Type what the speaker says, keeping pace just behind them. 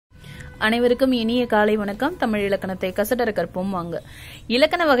அனைவருக்கும் இனிய காலை வணக்கம். தமிழ் இலக்கணத்தை கசடர கற்போம் வாங்க.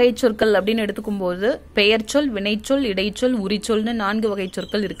 இலக்கண வகை சொற்கள் அப்படின்னு எடுத்துக்கும் போது பெயர் சொல், வினைச்சொல், இடைச்சொல், உரிச்சொல்னு 4 வகை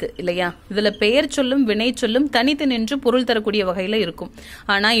சொற்கள் இருக்கு இல்லையா? இதுல பெயர் சொல்லும் வினைச்சொல்லும் தனித்து நின்று பொருள் தரக்கூடிய வகையில இருக்கும்.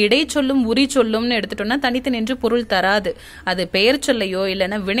 ஆனா இடைச்சொல்லும் உரிச்சொல்லும்னு எடுத்துட்டோம்னா தனித்து நின்று பொருள் தராது. அது பெயர் சொல்லையோ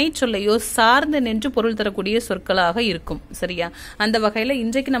இல்லைன்னா வினைச்சொல்லையோ சார்ந்து நின்று பொருள் தரக்கூடிய சொற்களாக இருக்கும். சரியா? அந்த வகையில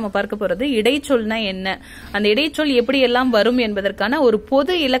இன்றைக்கு நம்ம பார்க்க போறது இடைச்சொல்னா என்ன, அந்த இடைச்சொல் எப்படி எல்லாம் வரும் என்பதற்கான ஒரு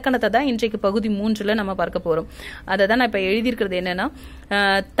பொது இலக்கணத்தை தான் இன்றைக்கு பகுதி 3ல நம்ம பார்க்க போறோம். அதை தான் நான் இப்ப எழுதியிருக்கிறது என்னன்னா,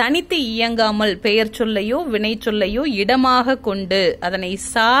 தனித்து இயங்காமல் பெயர் சொல்லையோ வினை சொல்லையோ இடமாக கொண்டு அதனை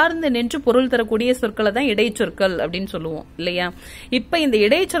சார்ந்து நின்று பொருள் தரக்கூடிய சொற்களை தான் இடைச்சொற்கள் அப்படின்னு சொல்லுவோம் இல்லையா? இப்ப இந்த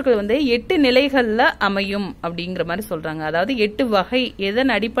இடைச்சொற்கள் 8 நிலைகள்ல அமையும் அப்படிங்கிற மாதிரி சொல்றாங்க. அதாவது 8 வகை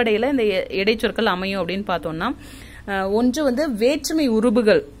எதன் அடிப்படையில இந்த இடைச்சொற்கள் அமையும் அப்படின்னு பார்த்தோம்னா, ஒன்று வேற்றுமை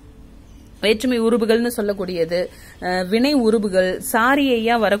உருபுகள். வேற்றுமை உருபுகள்னு சொல்லக்கூடியது, வினை உருபுகள்,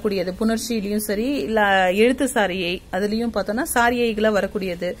 சாரியையா வரக்கூடியது, புணர்ச்சியிலையும் சரி இல்ல எழுத்து சாரியை அதுலயும் பார்த்தோம்னா சாரியைகளா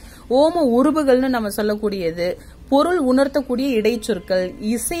வரக்கூடியது, ஓம உருபுகள்னு நம்ம சொல்லக்கூடியது, பொருள் உணர்த்தக்கூடிய இடைச்சொற்கள்,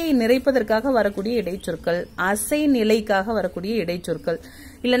 இசையை நிறைப்பதற்காக வரக்கூடிய இடைச்சொற்கள், அசை நிலைக்காக வரக்கூடிய இடைச்சொற்கள்,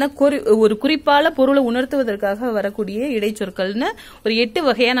 இல்லைன்னா ஒரு குறிப்பால பொருளை உணர்த்துவதற்காக வரக்கூடிய இடைச்சொற்கள்னு ஒரு 8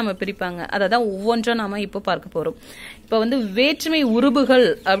 வகையா நம்ம பிரிப்பாங்க. அதான் ஒவ்வொன்றா நாம இப்ப பார்க்க போறோம். இப்ப வேற்றுமை உருபுகள்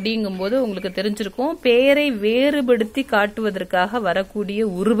அப்படிங்கும் போது உங்களுக்கு தெரிஞ்சிருக்கும், பெயரை வேறுபடுத்தி காட்டுவதற்காக வரக்கூடிய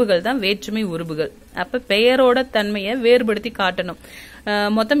உருபுகள் தான் வேற்றுமை உருபுகள். அப்ப பெயரோட தன்மையை வேறுபடுத்தி காட்டணும்.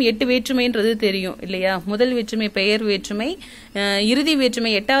 மொத்தம் 8 வேற்றுமைன்றது தெரியும் இல்லையா? முதல் வேற்றுமை பெயர் வேற்றுமை, இறுதி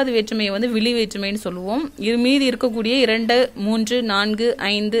வேற்றுமை 8வது வேற்றுமை விழி வேற்றுமைன்னு சொல்லுவோம். மீதி இருக்கக்கூடிய 2, 3, 4,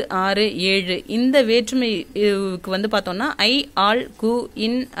 5, 6, 7 இந்த வேற்றுமைக்கு பார்த்தோம்னா ஐ, ஆள், கு,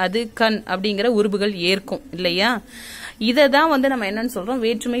 இன், அது, கண் அப்படிங்கிற உருபுகள் ஏற்கும் இல்லையா? இததான் நம்ம என்னன்னு சொல்றோம்,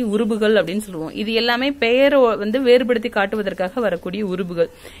 வேற்றுமை உருபுகள் அப்படின்னு சொல்லுவோம். இது எல்லாமே பெயரை வேறுபடுத்தி காட்டுவதற்காக வரக்கூடிய உருபுகள்.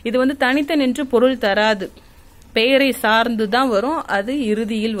 இது தனித்து நின்று பொருள் தராது, பெயரை சார்ந்துதான் வரும், அது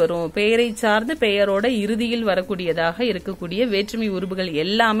இறுதியில் வரும். பெயரை சார்ந்து பெயரோட இறுதியில் வரக்கூடியதாக இருக்கக்கூடிய வேற்றுமை உருபுகள்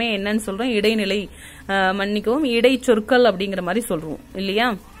எல்லாமே என்னன்னு சொல்றோம், இடைநிலை, மன்னிக்கவும், இடைச்சொற்கள் அப்படிங்கிற மாதிரி சொல்றோம் இல்லையா?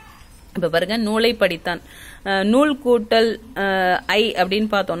 இப்ப பாருங்க, நூலை படித்தான், நூல் கூட்டல் ஐ அப்படின்னு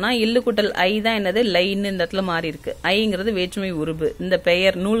பார்த்தோம்னா இல்லு கூட்டல் ஐ தான் என்னது, லைன்னு இந்த இடத்துல மாறி இருக்கு. ஐங்கிறது வேற்றுமை உருபு. இந்த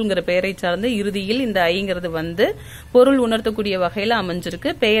பெயர் நூல்ங்கிற பெயரை சார்ந்து இறுதியில் இந்த ஐங்கிறது பொருள் உணர்த்தக்கூடிய வகையில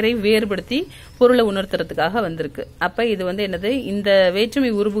அமைஞ்சிருக்கு. பெயரை வேறுபடுத்தி பொருளை உணர்த்துறதுக்காக வந்திருக்கு. அப்ப இது என்னது, இந்த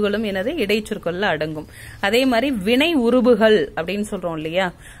வேற்றுமை உருபுகளும் என்னது, இடைச்சொற்கள்ல அடங்கும். அதே மாதிரி வினை உருபுகள் அப்படின்னு சொல்றோம் இல்லையா?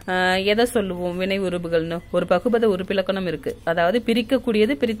 எதை சொல்லுவோம் வினை உருபுகள்னு? ஒரு பகுபத உறுப்பிலக்கணம் இருக்கு. அதாவது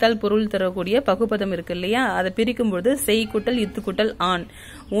பிரிக்கக்கூடியது, பிரித்தால் பொருள் தரக்கூடிய பகுபதம் இருக்கு இல்லையா? அதை பிரிக்கும் பொழுது செய் கூட்டல் இத்து கூட்டல் ஆண்,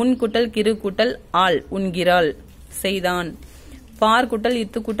 உன் கூட்டல் கிரு கூட்டல் ஆள், உண்கிறாள், செய்தான், பார் கூட்டல்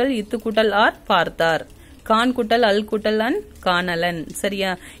இத்து கூட்டல் ஆர், பார்த்தார், கான் கூட்டல் அல் கூட்டல் அன், காணலன்.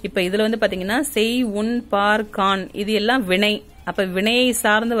 சரியா? இப்ப இதுல பாத்தீங்கன்னா செய், உன், பார், கான் இது எல்லாம் வினை. அப்ப வினையை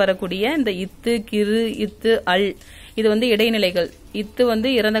சார்ந்து வரக்கூடிய இந்த இத்து, கிரு, இத்து, அல் இது இடைநிலைகள். இத்து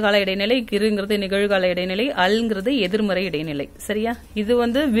இறந்த கால இடைநிலை, கிருங்கிறது நிகழ்கால இடைநிலை, அல்ங்கிறது எதிர்மறை இடைநிலை. சரியா? இது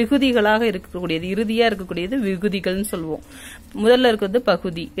விகுதிகளாக இருக்கக்கூடியது, இறுதியா இருக்கக்கூடியது விகுதிகள்னு சொல்லுவோம். முதல்ல இருக்கிறது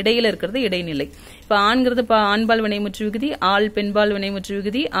பகுதி, இடையில இருக்கிறது இடைநிலை. இப்ப ஆண்கிறது ஆண்பால் வினைமுற்று விகுதி, ஆள் பெண்பால் வினைமுற்று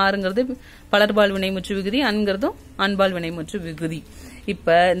விகுதி, ஆறுங்கிறது பலர்பால் வினைமுற்று விகுதி, அன்கிறதும் ஆண்பால் வினைமுற்று விகுதி.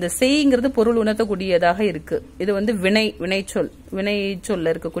 இப்ப இந்த செய்ங்கிறது பொருள் உணர்த்தக்கூடியதாக இருக்கு. இது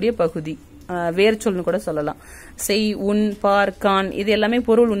வினைச்சொல்ல இருக்கக்கூடிய பகுதி, வேர் சொல்னு கூட சொல்லலாம். செய், உன், பார், கான் இது எல்லாமே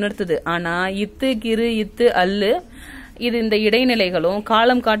பொருள் உணர்த்துது. ஆனா இத்து, கிரு, இத்து, அல்லு இது இந்த இடைநிலைகளும்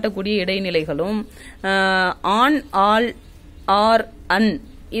காலம் காட்டக்கூடிய இடைநிலைகளும், ஆண், ஆள், ஆர், அன்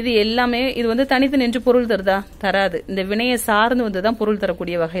இது எல்லாமே இது தனித்து நின்று பொருள் தருதா? தராது. இந்த வினையை சார்ந்து வந்துதான் பொருள்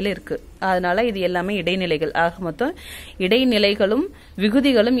தரக்கூடிய வகையில இருக்கு. அதனால இது எல்லாமே இடைநிலைகள். ஆக மொத்தம் இடைநிலைகளும்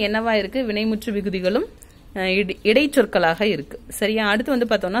விகுதிகளும் என்னவா இருக்கு, வினைமுற்று விகுதிகளும் இடைச்சொற்களாக இருக்கு. சரியா? அடுத்து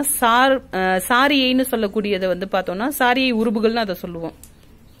பார்த்தோம்னா சாரியைன்னு சொல்லக்கூடியதை பார்த்தோம்னா சாரியை உருபுகள்னு அதை சொல்லுவோம்.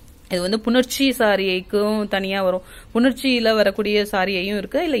 இது புணர்ச்சி சாரியைக்கும் தனியா வரும், புணர்ச்சியில வரக்கூடிய சாரியையும்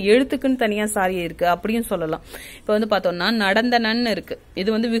இருக்கு, இல்ல எழுத்துக்குன்னு தனியா சாரியை இருக்கு அப்படியும் சொல்லலாம். இப்ப பார்த்தோம்னா நடந்தனன்னு இருக்கு.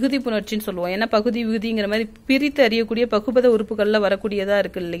 இது விகுதி புணர்ச்சின்னு சொல்லுவோம். ஏன்னா பகுதி விகுதிங்கிற மாதிரி பிரித்து அறியக்கூடிய பகுபத உறுப்புகள்ல வரக்கூடியதா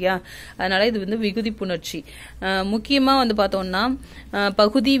இருக்கு இல்லையா? அதனால இது விகுதி புணர்ச்சி. முக்கியமா பார்த்தோம்னா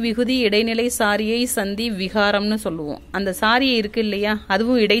பகுதி, விகுதி, இடைநிலை, சாரியை, சந்தி, விகாரம்னு சொல்லுவோம். அந்த சாரியை இருக்கு இல்லையா,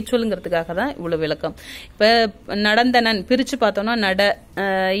 அதுவும் இடைச்சொல்ங்கிறதுக்காக தான் இவ்வளவு விளக்கம். இப்ப நடந்தனன் பிரிச்சு பார்த்தோம்னா நட,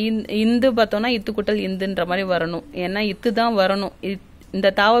 இந்து பார்த்தோம்னா இத்து கூட்டல் இந்துன்ற மாதிரி வரணும். ஏன்னா இத்து தான் வரணும். இந்த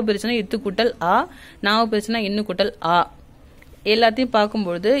தாவ பிரிச்சுனா இத்து கூட்டல் ஆ, நாவ பிரிச்சுனா இன்னு கூட்டல் ஆ. எல்லாத்தையும்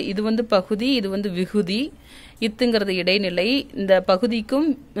பார்க்கும்பொழுது இது வந்து பகுதி, இது வந்து விகுதி, இத்துங்கிறது இடைநிலை. இந்த பகுதிக்கும்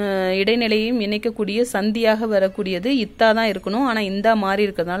இடைநிலையும் இணைக்கக்கூடிய சந்தியாக வரக்கூடியது இத்தா தான் இருக்கணும். ஆனா இந்தா மாறி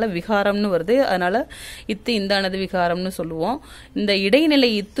இருக்கிறதுனால விகாரம்னு வருது. அதனால இத்து இந்தானது விகாரம்னு சொல்லுவோம். இந்த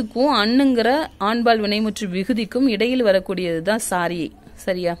இடைநிலை இத்துக்கும் அண்ணுங்கிற ஆண்பால் வினைமுற்று விகுதிக்கும் இடையில் வரக்கூடியது தான் சாரியை.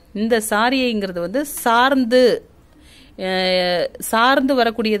 சரியா? இந்த சாரியைங்கிறது வந்து சார்ந்து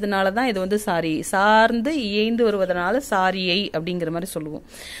வரக்கூடியதுனால தான் இது வந்து சாரி, சார்ந்து இயைந்து வருவதனால சாரியை அப்படிங்கிற மாதிரி சொல்லுவோம்.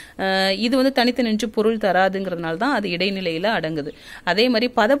 இது வந்து தனித்து நின்று பொருள் தராதுங்கிறதுனால தான் அது இடைநிலையில அடங்குது. அதே மாதிரி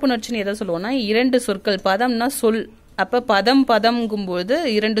பதப்புணர்ச்சின்னு எதை சொல்லுவோம்னா, இரண்டு சொற்கள், பதம்னா சொல், அப்ப பதம்ங்கும்போது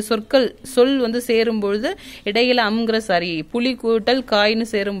இரண்டு சொல் வந்து சேரும்பொழுது இடையில அம்ங்கிற சாரியை, புலி கூட்டல் காய்னு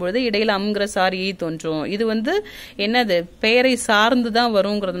சேரும்பொழுது இடையில அம்ங்கிற சாரியை தோன்றும். இது வந்து என்னது, பெயரை சார்ந்துதான்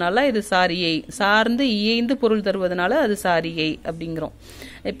வருங்கிறதுனால இது சாரியை, சார்ந்து இயைந்து பொருள் தருவதனால அது சாரியை அப்படிங்கிறோம்.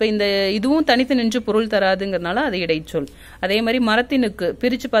 இப்ப இந்த இதுவும் தனித்து நின்று பொருள் தராதுங்கிறதுனால அது இடைச்சொல். அதே மாதிரி மரத்தினுக்கு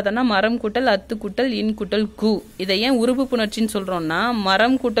பிரிச்சு பார்த்தோம்னா மரம் கூட்டல் அத்து கூட்டல் இன் கூட்டல் கூ. இதை ஏன் உருபு புணர்ச்சின்னு சொல்றோம்னா,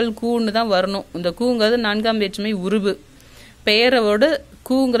 மரம் கூட்டல் கூன்னு தான் வரணும். இந்த கூங்கிறது நான்காம் வேற்றுமை உருபு. பெயரோடு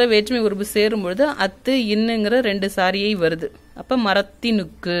கூங்கிற வேற்றுமை உருபு சேரும்பொழுது அத்து இன்னுங்கிற ரெண்டு சாரியை வருது. அப்ப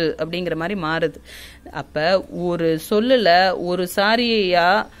மரத்தினுக்கு அப்படிங்கிற மாதிரி மாறுது. அப்ப ஒரு சொல்லுல ஒரு சாரியையா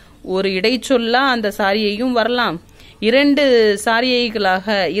ஒரு இடைச்சொல்லா அந்த சாரியையும் வரலாம், இரண்டு சாரியைகளாக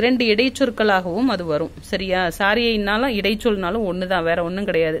இரண்டு இடைச்சொற்களாகவும் அது வரும். சரியா? சாரியைனாலும் இடைச்சொல்னாலும் ஒண்ணுதான், வேற ஒன்றும்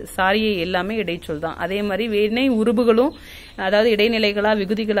கிடையாது. சாரியை எல்லாமே இடைச்சொல் தான். அதே மாதிரி வினை உருபுகளும், அதாவது இடைநிலைகளா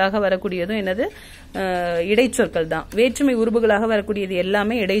விகுதிகளாக வரக்கூடியதும் என்னது, இடைச்சொற்கள் தான். வேற்றுமை உருபுகளாக வரக்கூடியது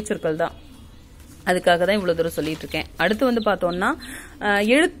எல்லாமே இடைச்சொற்கள் தான். அதுக்காக தான் இவ்வளவு தூரம் சொல்லிட்டு இருக்கேன். அடுத்து வந்து பார்த்தோம்னா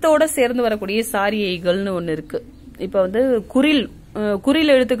எழுத்தோட சேர்ந்து வரக்கூடிய சாரியைகள்னு ஒண்ணு இருக்கு. இப்ப வந்து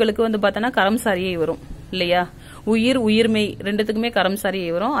குறில் எழுத்துக்களுக்கு வந்து பார்த்தோன்னா கரம் சாரியை வரும் இல்லையா? உயிர் உயிர்மெய் ரெண்டுத்துக்குமே கரம் சாரியை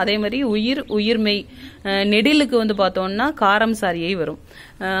வரும். அதே மாதிரி உயிர்மெய் நெடிலுக்கு வந்து பார்த்தோம்னா காரம் சாரியை வரும்.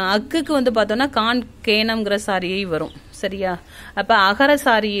 அக்குக்கு வந்து பார்த்தோம்னா கான் கேனம்ங்கிற சாரியை வரும். சரியா? அப்ப அகர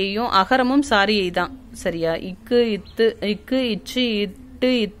சாரியையும் அகரமும் சாரியை தான். சரியா? இக்கு இத்து இக்கு இச்சு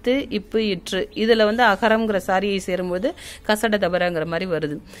இட்டு இப்பு இற்று இதுல வந்து அகரம்ங்கிற சாரியை சேரும்போது கசட தபரங்கிற மாதிரி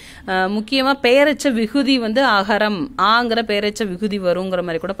வருது. முக்கியமா பெயரச்ச விகுதி வந்து அகரம் ஆங்கிற பெயரச்ச விகுதி வருங்கிற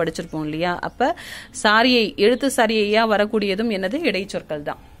மாதிரி கூட படிச்சிருப்போம் இல்லையா? அப்ப சாரியை எழுத்து சாரியையா வரக்கூடியதும் என்னது, இடைச்சொற்கள்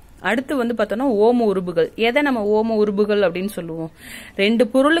தான். அடுத்து வந்து பார்த்தோம்னா ஓம உருபுகள். எதை நம்ம ஓம உருபுகள் அப்படின்னு சொல்லுவோம்? ரெண்டு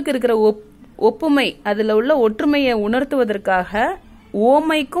பொருளுக்கு இருக்கிற ஒப்புமை, அதுல உள்ள ஒற்றுமையை உணர்த்துவதற்காக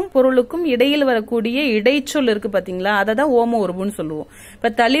ஓமைக்கும் பொருளுக்கும் இடையில் வரக்கூடிய இடைச்சொல் இருக்கு பாத்தீங்களா, அததான் ஓம உருபுன்னு சொல்லுவோம்.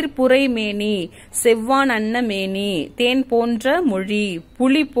 இப்ப தளிர்புரை மேனி, செவ்வான் அன்ன மேனி, தேன் போன்ற மொழி,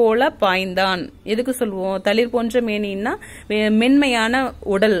 புலி போல பாய்ந்தான். எதுக்கு சொல்லுவோம்? தளிர் போன்ற மேனின்னா மென்மையான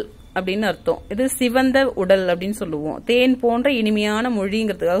உடல் அப்படின்னு அர்த்தம். இது சிவந்த உடல் அப்படின்னு சொல்லுவோம். தேன் போன்ற இனிமையான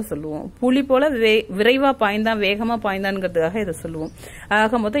மொழிங்கிறதுக்காக சொல்லுவோம். புலி போல விரைவா பாய்ந்தான், வேகமா பாய்ந்தான்ங்கிறதுக்காக இதை சொல்லுவோம்.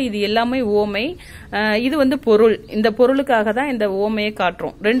 ஆக மொத்தம் இது எல்லாமே ஓமை. இது வந்து பொருள். இந்த பொருளுக்காக தான் இந்த ஓமையை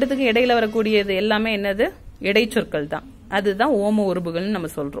காட்டுறோம். ரெண்டுத்துக்கும் இடையில வரக்கூடியது எல்லாமே என்னது, இடைச்சொற்கள் தான். அதுதான் ஓம உருபுகள்னு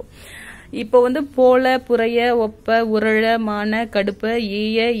நம்ம சொல்றோம். இப்போ வந்து போல, புறைய, ஒப்ப, உரழ, மான, கடுப்ப,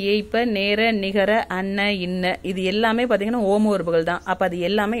 ஈய, ஏய்ப்ப, நேர, நிகர, அன்ன, இன்ன இது எல்லாமே பாத்தீங்கன்னா ஓம உருபுகள் தான். அப்ப அது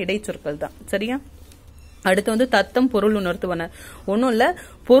எல்லாமே இடைச்சொற்கள் தான். சரியா? அடுத்து வந்து தத்தம் பொருள் உணர்த்துவன. ஒன்னும் இல்ல,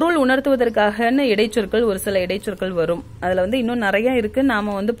 பொருள் உணர்த்துவதற்காக இடைச்சொற்கள், ஒரு சில இடைச்சொற்கள் வரும். அதுல வந்து இன்னும் நிறைய இருக்கு.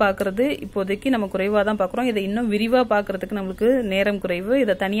 நாம வந்து பாக்குறது இப்போதைக்கு நம்ம குறைவா தான் பாக்குறோம். இதை இன்னும் விரிவா பாக்குறதுக்கு நம்மளுக்கு நேரம் குறைவு.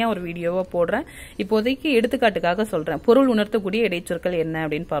 இதை தனியா ஒரு வீடியோவா போடுறேன். இப்போதைக்கு எடுத்துக்காட்டுக்காக சொல்றேன். பொருள் உணர்த்தக்கூடிய இடைச்சொற்கள் என்ன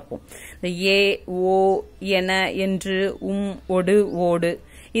அப்படின்னு பார்ப்போம். இந்த ஏ, ஓ, என, என்று, ஒடு, ஓடு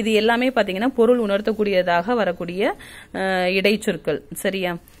இது எல்லாமே பாத்தீங்கன்னா பொருள் உணர்த்தக்கூடியதாக வரக்கூடிய இடைச்சொற்கள்.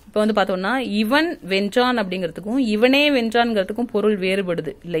 சரியா? இப்ப வந்து பார்த்தோம்னா இவன் வென்றான் அப்படிங்கிறதுக்கும் இவனே வென்றான்ங்கிறதுக்கும் பொருள்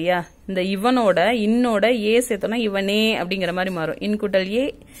வேறுபடுது இல்லையா? இந்த இவனோட இன்னோட ஏ சேர்த்தோம்னா இவனே அப்படிங்கிற மாதிரி மாறும். இன்குட்டல் ஏ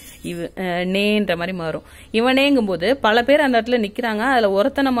நேன்ற மாதிரி மாறும். இவனேங்கும் போது பல பேர் அந்த இடத்துல நிக்கிறாங்க, அதுல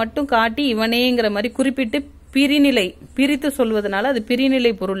ஒருத்தனை மட்டும் காட்டி இவனேங்கிற மாதிரி குறிப்பிட்டு பிரித்து சொல்வதனால அது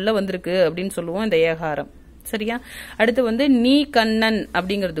பிரிநிலை பொருள்ல வந்திருக்கு அப்படின்னு சொல்லுவோம் இந்த ஏகாரம். சரியா? அடுத்து வந்து நீ கண்ணன்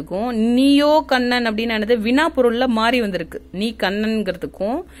அப்படிங்கிறதுக்கும் நீயோ கண்ணன் அப்படின்னு வினா பொருள்ல மாறி வந்திருக்கு. நீ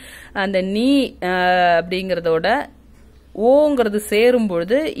கண்ணன்ங்கிறதுக்கும் அந்த நீ அப்படிங்கறதோட ஓங்கிறது சேரும்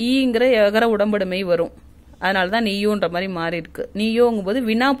பொழுது ஈங்கிற எகர உடம்படுமை வரும். அதனாலதான் நீயோன்ற மாதிரி மாறி இருக்கு. நீயோங்கும் போது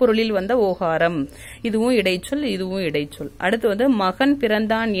வினா பொருளில் வந்த ஓகாரம். இதுவும் இடைச்சொல், இதுவும் இடைச்சொல். அடுத்து வந்து மகன்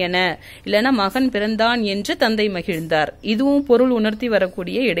பிறந்தான் என, இல்லைன்னா மகன் பிறந்தான் என்று தந்தை மகிழ்ந்தார். இதுவும் பொருள் உணர்த்தி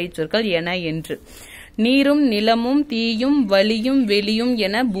வரக்கூடிய இடைச்சொற்கள் என என்று. நீரும் நிலமும் தீயும் வலியும் வெளியும்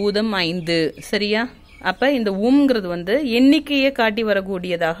என பூதம் 5. சரியா? அப்ப இந்த உம்ங்கிறது வந்து எண்ணிக்கையை காட்டி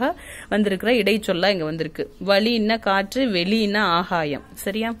வரக்கூடியதாக வந்திருக்கிற இடைச்சொல்லா இங்க வந்திருக்கு. வலின்னா காற்று, வெளின்னா ஆகாயம்.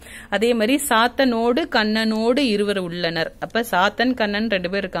 சரியா? அதே மாதிரி சாத்தனோடு கண்ணனோடு இருவர் உள்ளனர். அப்ப சாத்தன் கண்ணன்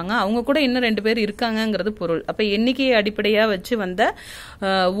 2 பேர் இருக்காங்க, அவங்க கூட இன்னும் 2 பேர் இருக்காங்கிறது பொருள். அப்ப எண்ணிக்கையை அடிப்படையா வச்சு வந்த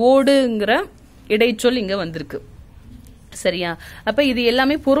ஓடுங்கிற இடைச்சொல் இங்க வந்திருக்கு. சரியா? அப்ப இது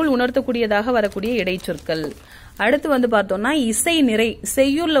எல்லாமே பொருள் உணர்த்தக்கூடியதாக வரக்கூடிய இடைச்சொற்கள். அடுத்து வந்து பார்த்தோம்னா இசை நிறை.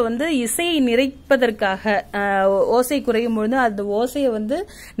 செய்யுள்ல வந்து இசையை நிறைப்பதற்காக ஓசை குறையும் பொழுது அந்த ஓசையை வந்து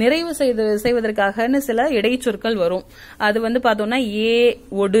நிறைவு செய்வதற்காகன்னு சில இடைச்சொற்கள் வரும். அது வந்து பார்த்தோம்னா ஏ,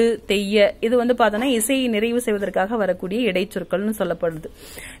 ஒடு, தெய்ய, இது வந்து பார்த்தோம்னா இசையை நிறைவு செய்வதற்காக வரக்கூடிய இடைச்சொற்கள்னு சொல்லப்படுது.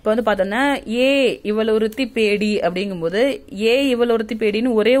 இப்ப வந்து பார்த்தோம்னா ஏ இவளொருத்தி பேடி அப்படிங்கும்போது ஏ இவளொருத்தி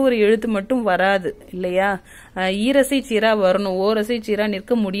பேடின்னு ஒரே ஒரு எழுத்து மட்டும் வராது இல்லையா? ஈரசை சீரா வரணும், ஓரசை சீரா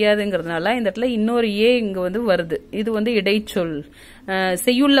நிற்க முடியாதுங்கிறதுனால இந்த இடத்துல இன்னொரு ஏ இங்க வந்து வருது. இது வந்து இடைச்சொல்.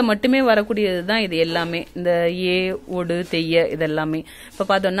 செய்யுள்ள மட்டுமே வரக்கூடியதுதான் இது எல்லாமே, இந்த ஏ, ஒடு, தெய்ய இதெல்லாமே. இப்ப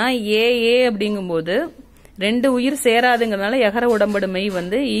பார்த்தோம்னா ஏ ஏ அப்படிங்கும்போது 2 உயிர் சேராதுங்கிறதுனால எகர உடம்படுமை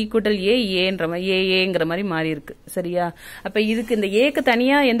வந்து ஈக்குட்டல் ஏ ஏன்ற மாதிரி ஏங்கிற மாதிரி மாறி இருக்கு. சரியா? அப்ப இதுக்கு இந்த ஏக்கு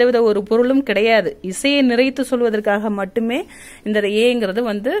தனியா எந்தவித ஒரு பொருளும் கிடையாது. இசையை நிறைத்து சொல்வதற்காக மட்டுமே இந்த ஏங்கிறது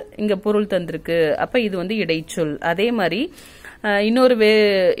வந்து இங்க பொருள் தந்திருக்கு. அப்ப இது வந்து இடைச்சொல். அதே மாதிரி இன்னொரு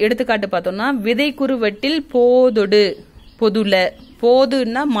எடுத்துக்காட்டு பார்த்தோம்னா விதை குறுவட்டில் போதொடு பொதுல.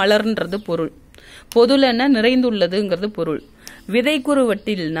 போதுன்னா மலர்ன்றது பொருள், பொதுலன்னா நிறைந்துள்ளதுங்கிறது பொருள். விதை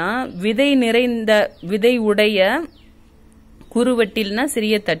குறுவட்டில்னா விதை நிறைந்த, விதை உடைய, குறுவட்டில்னா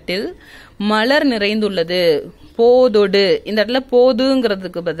சிறிய தட்டில், மலர் நிறைந்துள்ளது. போதொடு, இந்த இடத்துல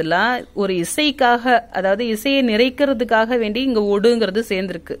போதுங்கிறதுக்கு பதிலா ஒரு இசைக்காக, அதாவது இசையை நிறைக்கிறதுக்காக வேண்டி இங்க ஒடுங்கிறது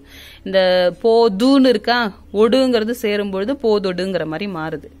சேர்ந்திருக்கு. இந்த போதுன்னு இருக்கா, ஒடுங்கிறது சேரும்பொழுது போதொடுங்கிற மாதிரி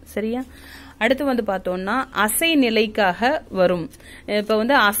மாறுது. சரியா? அடுத்து வந்து பார்த்தோம்னா அசை நிலைக்காக வரும். இப்ப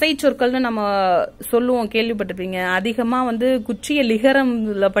வந்து அசை சொற்கள்னு நம்ம சொல்லுவோம், கேள்விப்பட்டிருப்பீங்க. அதிகமா வந்து குற்றிய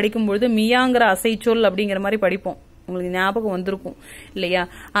லிகரம்ல படிக்கும்பொழுது மியாங்கிற அசை சொல் அப்படிங்கிற மாதிரி படிப்போம், உங்களுக்கு ஞாபகம் வந்திருக்கும் இல்லையா?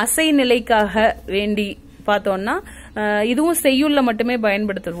 அசை நிலைக்காக வேண்டி பார்த்தோம்னா இதுவும் செய்யுள்ள மட்டுமே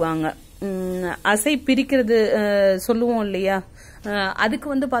பயன்படுத்துவாங்க. அசை பிரிக்கிறது சொல்லுவோம் இல்லையா? அதுக்கு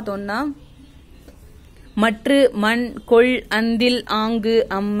வந்து பார்த்தோம்னா மற்று, மண், கொள், அந்தில், ஆங்கு,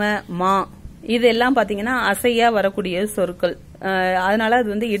 அம்ம, மா இதெல்லாம் பாத்தீங்கன்னா அசையா வரக்கூடிய சொற்கள். அதனால அது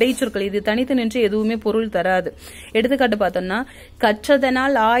வந்து இடைச்சொற்கள். இது தனித்து நின்று எதுவுமே பொருள் தராது. எடுத்துக்காட்டு பார்த்தோம்னா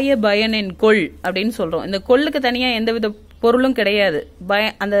கற்றதனால் ஆய பயனென் கொள் அப்படின்னு சொல்றோம். இந்த கொள்ளுக்கு தனியா எந்தவித பொருளும் கிடையாது.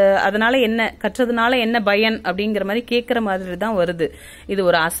 அதனால என்ன, கற்றதுனால என்ன பயன் அப்படிங்கிற மாதிரி கேட்கிற மாதிரி தான் வருது. இது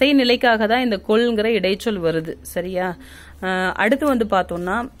ஒரு அசை நிலைக்காக தான் இந்த கொள்ங்கிற இடைச்சொல் வருது. சரியா? அடுத்து வந்து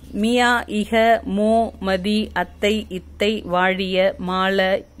பார்த்தோம்னா மியா, இக, மோ, மதி, அத்தை, இத்தை, வாழிய, மால,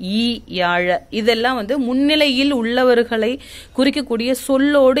 ஈ, யாழ இதெல்லாம் வந்து முன்னிலையில் உள்ளவர்களை குறிக்கக்கூடிய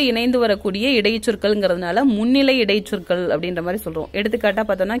சொல்லோடு இணைந்து வரக்கூடிய இடைச்சொற்கள்ங்கிறதுனால முன்னிலை இடைச்சொற்கள் அப்படின்ற மாதிரி சொல்றோம். எடுத்துக்காட்டா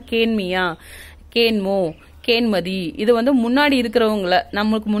பார்த்தோம்னா கேன்மியா, கேன்மோ, கேன்மதி இது வந்து முன்னாடி இருக்கிறவங்கள,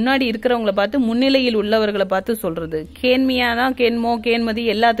 நம்மளுக்கு முன்னாடி இருக்கிறவங்கள பார்த்து முன்னிலையில் உள்ளவர்களை பார்த்து சொல்றது. கேன்மியானா கேன்மோ, கேன்மதி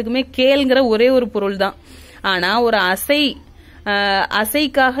எல்லாத்துக்குமே கேள்ங்கிற ஒரே ஒரு பொருள் தான். ஆனா ஒரு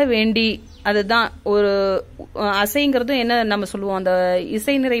அசைக்காக வேண்டி, அதுதான் ஒரு அசைங்கிறதும் என்ன நம்ம சொல்லுவோம், அந்த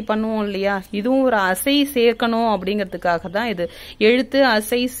இசை நிறை பண்ணுவோம் இல்லையா, இதுவும் ஒரு அசை சேர்க்கணும் அப்படிங்கிறதுக்காக தான் இது. எழுத்து,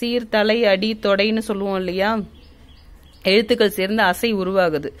 அசை, சீர், தலை, அடி, தொடைன்னு சொல்லுவோம் இல்லையா, எழுத்துக்கள் சேர்ந்து அசை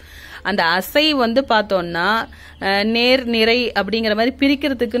உருவாகுது. அந்த அசை வந்து பார்த்தோம்னா நேர், நிறை அப்படிங்கிற மாதிரி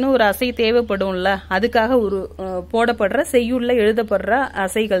பிரிக்கிறதுக்குன்னு ஒரு அசை தேவைப்படும்ல, அதுக்காக ஒரு போடப்படுற செய்யுள்ள எழுதப்படுற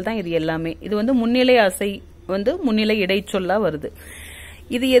அசைகள் தான் இது எல்லாமே. இது வந்து முன்னிலை அசை வந்து முன்னிலை இடைச்சொல்லா வருது.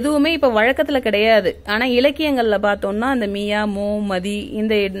 இது எதுவுமே இப்ப வழக்கத்துல கிடையாது. ஆனா இலக்கியங்கள்ல பார்த்தோம்னா அந்த மியா, மோ, மதி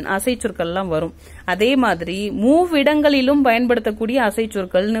இந்த அசை சொற்கள்லாம் வரும். அதே மாதிரி மூவிடங்களிலும் பயன்படுத்தக்கூடிய அசை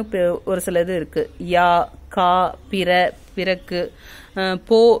சொற்கள்னு ஒரு சிலது இருக்கு. யா, கா, பிற, பிறக்கு,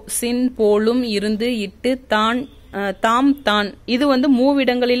 போ, சின், போலும், இருந்து, இட்டு, தான், தாம், தான் இது வந்து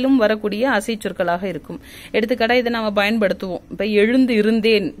மூவிடங்களிலும் வரக்கூடிய அசை சொற்களாக இருக்கும். எடுத்துக்காட்டா இதை நாம பயன்படுத்துவோம். இப்ப எழுந்து,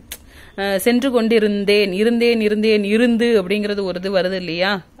 இருந்தேன், சென்று கொண்டிருந்தேன், இருந்தேன், இருந்தேன், இருந்து அப்படிங்கறது ஒரு இது வருது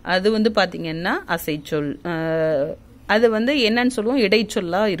இல்லையா, அது வந்து பாத்தீங்கன்னா அசை சொல். அது வந்து என்னன்னு சொல்லுவோம்,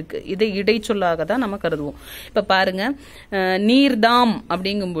 இடைச்சொல்லா இருக்கு. இதை இடைச்சொல்லாக தான் நம்ம கருதுவோம். இப்ப பாருங்க, நீர்தாம்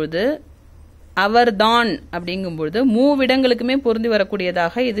அப்படிங்கும்போது, அவர்தான் அப்படிங்கும்போது மூவிடங்களுக்குமே பொருந்தி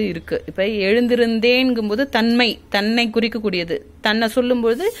வரக்கூடியதாக இது இருக்கு. இப்ப எழுந்திருந்தேன்ங்கும்போது தன்மை, தன்னை குறிக்கக்கூடியது. தன்னை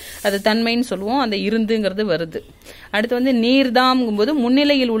சொல்லும்போது அது தன்மைன்னு சொல்லுவோம், அந்த இருந்துங்கிறது வருது. அடுத்து வந்து நீர்தாம்ங்கும்போது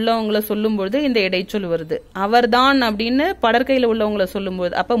முன்னிலையில் உள்ளவங்களை சொல்லும்போது இந்த இடைச்சொல் வருது. அவர்தான் அப்படின்னு படற்கையில உள்ளவங்களை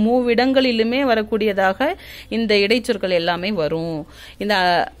சொல்லும்போது, அப்ப மூவிடங்களிலுமே வரக்கூடியதாக இந்த இடைச்சொற்கள் எல்லாமே வரும். இந்த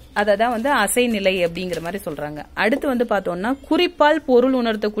அததான் வந்து அசைநிலை அப்படிங்கிற மாதிரி சொல்றாங்க. அடுத்து வந்து பார்த்தோம்னா குறிப்பால் பொருள்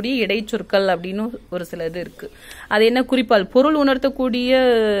உணர்த்தக்கூடிய இடைச்சொற்கள் அப்படின்னு ஒரு சில இது இருக்கு. அது என்ன குறிப்பால் பொருள் உணர்த்தக்கூடிய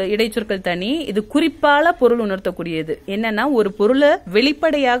இடைச்சொற்கள் தனி, இது குறிப்பால பொருள் உணர்த்தக்கூடியது. என்னன்னா ஒரு பொருளை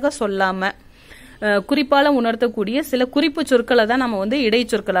வெளிப்படையாக சொல்லாம குறிப்பால உணர்த்தக்கூடிய சில குறிப்பு சொற்களை தான் நம்ம வந்து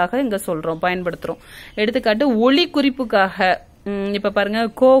இடைச்சொற்களாக இங்க சொல்றோம், பயன்படுத்துறோம். எடுத்துக்காட்டு ஒளி குறிப்புக்காக இப்ப பாருங்க,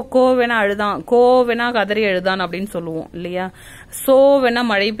 கோவெனா அழுதான், கோவெனா கதறி அழுதான் அப்படின்னு சொல்லுவோம் இல்லையா. சோவெனா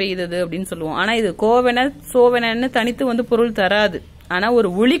மழை பெய்தது அப்படின்னு சொல்லுவோம். ஆனா இது கோவென சோவெனன்னு தனித்து வந்து பொருள் தராது. ஆனா ஒரு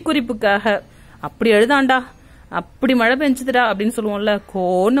ஒளி குறிப்புக்காக அப்படி அழுதான்டா, அப்படி மழை பெஞ்சதுடா அப்படின்னு சொல்லுவோம்ல,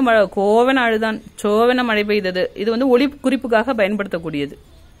 கோவென அழுதான், சோவென மழை பெய்தது, இது வந்து ஒளி குறிப்புக்காக பயன்படுத்தக்கூடியது.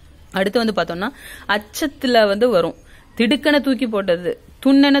 அடுத்து வந்து பார்த்தோம்னா அச்சத்துல வந்து வரும், திடுக்கன தூக்கி போட்டது,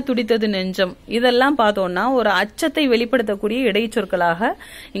 துண்ணென துடித்தது நெஞ்சம், இதெல்லாம் பார்த்தோம்னா ஒரு அச்சத்தை வெளிப்படுத்தக்கூடிய இடைச்சொற்களாக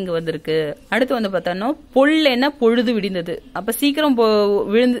இங்க வந்திருக்கு. அடுத்து வந்து பார்த்தோம்னா பொல்லென பொழுது விடிந்தது, அப்ப சீக்கிரம்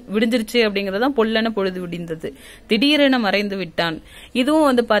விடிஞ்சிருச்சு அப்படிங்கறதுதான் பொல்லென பொழுது விடிந்தது. திடீரென மறைந்து விட்டான், இதுவும்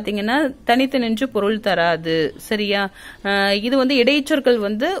வந்து பாத்தீங்கன்னா தனித்து நின்று பொருள் தராது. சரியா, இது வந்து இடைச்சொற்கள்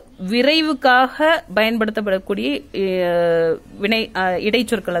வந்து விரைவுக்காக பயன்படுத்தப்படக்கூடிய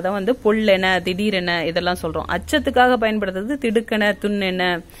இடைச்சொற்களை தான் வந்து பொல்லென திடீரென இதெல்லாம் சொல்றோம். அச்சத்துக்காக பயன்படுத்துறது திடுக்கென துண்ணென,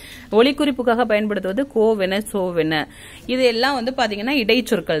 ஒலிக்குறிப்புக்காக பயன்படுத்துவது கோவென சோவென, இது எல்லாம் வந்து பாத்தீங்கன்னா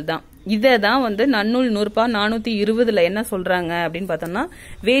இடைச்சொற்கள் தான். இததான் வந்து நன்னூல் நூற்பா 420 என்ன சொல்றாங்க அப்படின்னு பார்த்தோம்னா,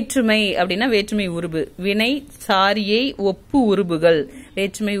 வேற்றுமை அப்படின்னா வேற்றுமை உருபு, வினை சாரியை ஒப்பு உருபுகள்,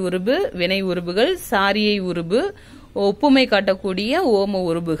 வேற்றுமை உருபு வினை உருபுகள், சாரியை உருபு ஒப்புமை காட்டக்கூடிய ஓம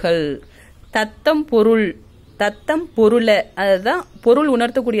உருபுகள், தத்தம் பொருள், தத்தம் பொருள, அதுதான் பொருள்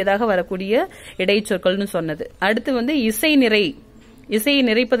உணர்த்தக்கூடியதாக வரக்கூடிய இடைச்சொற்கள்னு சொன்னது. அடுத்து வந்து இசை நிறை, இசையை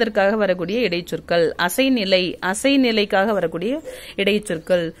நிறைப்பதற்காக வரக்கூடிய இடைச்சொற்கள், அசைநிலை, அசைநிலைக்காக வரக்கூடிய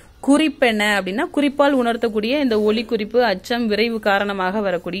இடைச்சொற்கள், குறிப்பென அப்படின்னா குறிப்பால் உணர்த்தக்கூடிய இந்த ஒலி குறிப்பு அச்சம் விரைவு காரணமாக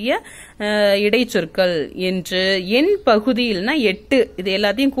வரக்கூடிய இடைச்சொற்கள் என்று. எண் பகுதியில்னா 8, இது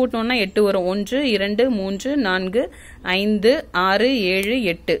எல்லாத்தையும் கூட்டணும்னா 8 வரும். 1 2 3 4 5 6 7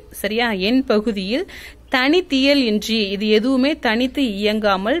 8. சரியா, எண் பகுதியில் தனித்தியல் இன்றி, இது எதுவுமே தனித்து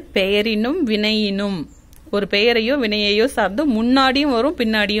இயங்காமல் பெயரினும் வினையினும், ஒரு பெயரையோ வினையையோ சார்ந்து முன்னாடியும் வரும்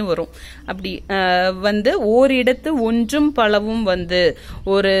பின்னாடியும் வரும். அப்படி வந்து ஓரிடத்து ஒன்றும் பலவும் வந்து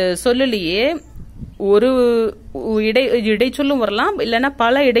ஒரு சொல்லிலேயே ஒரு இடைச்சொல்லும் வரலாம், இல்லைன்னா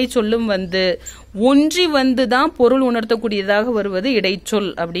பல இடைச்சொல்லும் வந்து ஒன்றி வந்துதான் பொருள் உணர்த்தக்கூடியதாக வருவது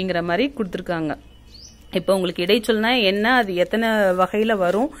இடைச்சொல் அப்படிங்கிற மாதிரி கொடுத்திருக்காங்க. இப்போ உங்களுக்கு இடைச்சொல்னா என்ன, அது எத்தனை வகையில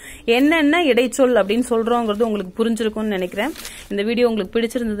வரும், என்னென்ன இடைச்சொல் அப்படின்னு சொல்றோங்கிறது உங்களுக்கு புரிஞ்சிருக்கும்னு நினைக்கிறேன். இந்த வீடியோ உங்களுக்கு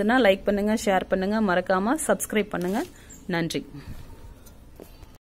பிடிச்சிருந்ததுன்னா லைக் பண்ணுங்க, ஷேர் பண்ணுங்க, மறக்காம சப்ஸ்கிரைப் பண்ணுங்க. நன்றி.